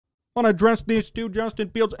Want to address these two. Justin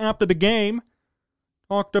Fields, after the game,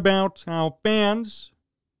 talked about how fans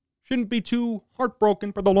shouldn't be too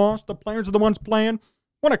heartbroken for the loss. The players are the ones playing.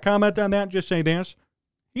 Want to comment on that and just say this.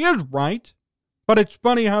 He is right, but it's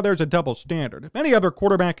funny how there's a double standard. If any other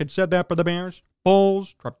quarterback had said that for the Bears,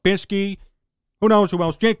 Foles, Trubisky, who knows who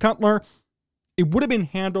else, Jay Cutler, it would have been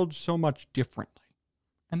handled so much differently.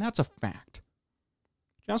 And that's a fact.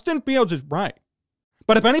 Justin Fields is right.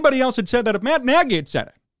 But if anybody else had said that, if Matt Nagy had said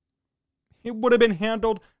it, it would have been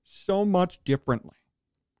handled so much differently.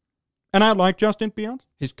 And I like Justin Fields.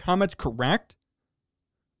 His comments correct.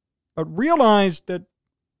 But realize that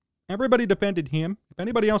everybody defended him. If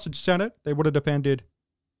anybody else had said it, they would have defended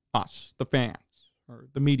us, the fans, or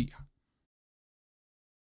the media.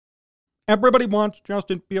 Everybody wants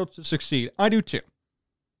Justin Fields to succeed. I do too.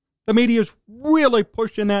 The media is really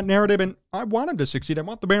pushing that narrative, and I want him to succeed. I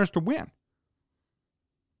want the Bears to win.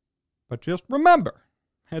 But just remember,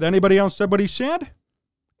 had anybody else said what he said,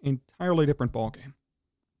 entirely different ballgame.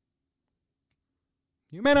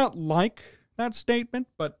 You may not like that statement,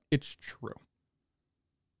 but it's true.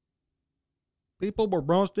 People were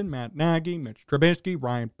roasting Matt Nagy, Mitch Trubisky,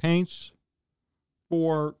 Ryan Pace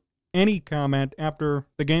for any comment after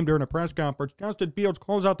the game during a press conference. Justin Fields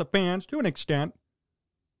calls out the fans to an extent,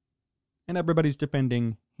 and everybody's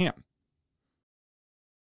defending him.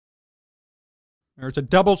 There's a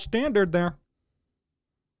double standard there.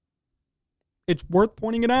 It's worth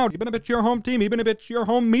pointing it out. Even if it's your home team, even if it's your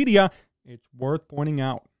home media, it's worth pointing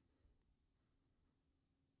out.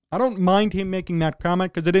 I don't mind him making that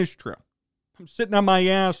comment because it is true. I'm sitting on my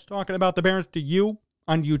ass talking about the Bears to you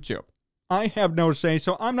on YouTube. I have no say,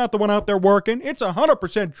 so I'm not the one out there working. It's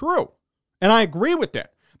 100% true, and I agree with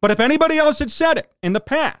it. But if anybody else had said it in the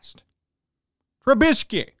past,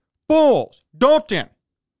 Trubisky, Foles, Dalton,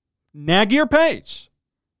 Nagy or Pace,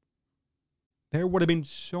 there would have been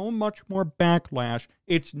so much more backlash,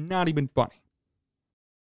 it's not even funny.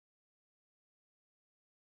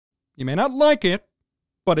 You may not like it,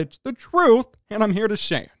 but it's the truth, and I'm here to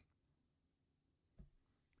say it.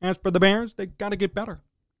 As for the Bears, they got to get better.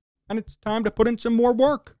 And it's time to put in some more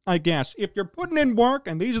work, I guess. If you're putting in work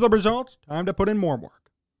and these are the results, time to put in more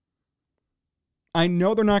work. I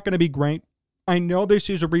know they're not going to be great. I know this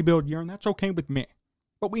is a rebuild year, and that's okay with me.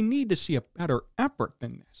 But we need to see a better effort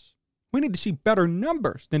than this. We need to see better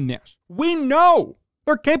numbers than this. We know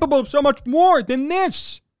they're capable of so much more than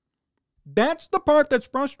this. That's the part that's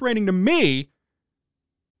frustrating to me.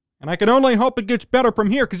 And I can only hope it gets better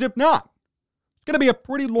from here, because if not, it's going to be a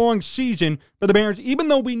pretty long season for the Bears, even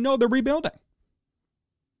though we know they're rebuilding.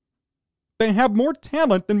 They have more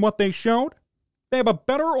talent than what they showed. They have a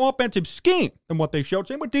better offensive scheme than what they showed.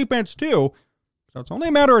 Same with defense, too. So it's only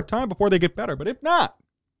a matter of time before they get better. But if not,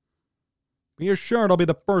 be assured I'll be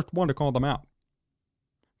the first one to call them out.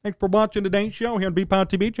 Thanks for watching today's show here on VPOD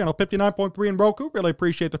TV, channel 59.3 in Roku. Really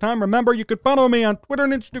appreciate the time. Remember, you could follow me on Twitter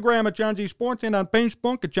and Instagram at Jon Z Sports and on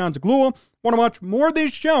Facebook at Jon Zaghloul. Want to watch more of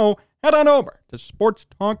this show? Head on over to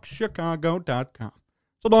sportstalkchicago.com.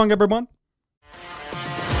 So long, everyone.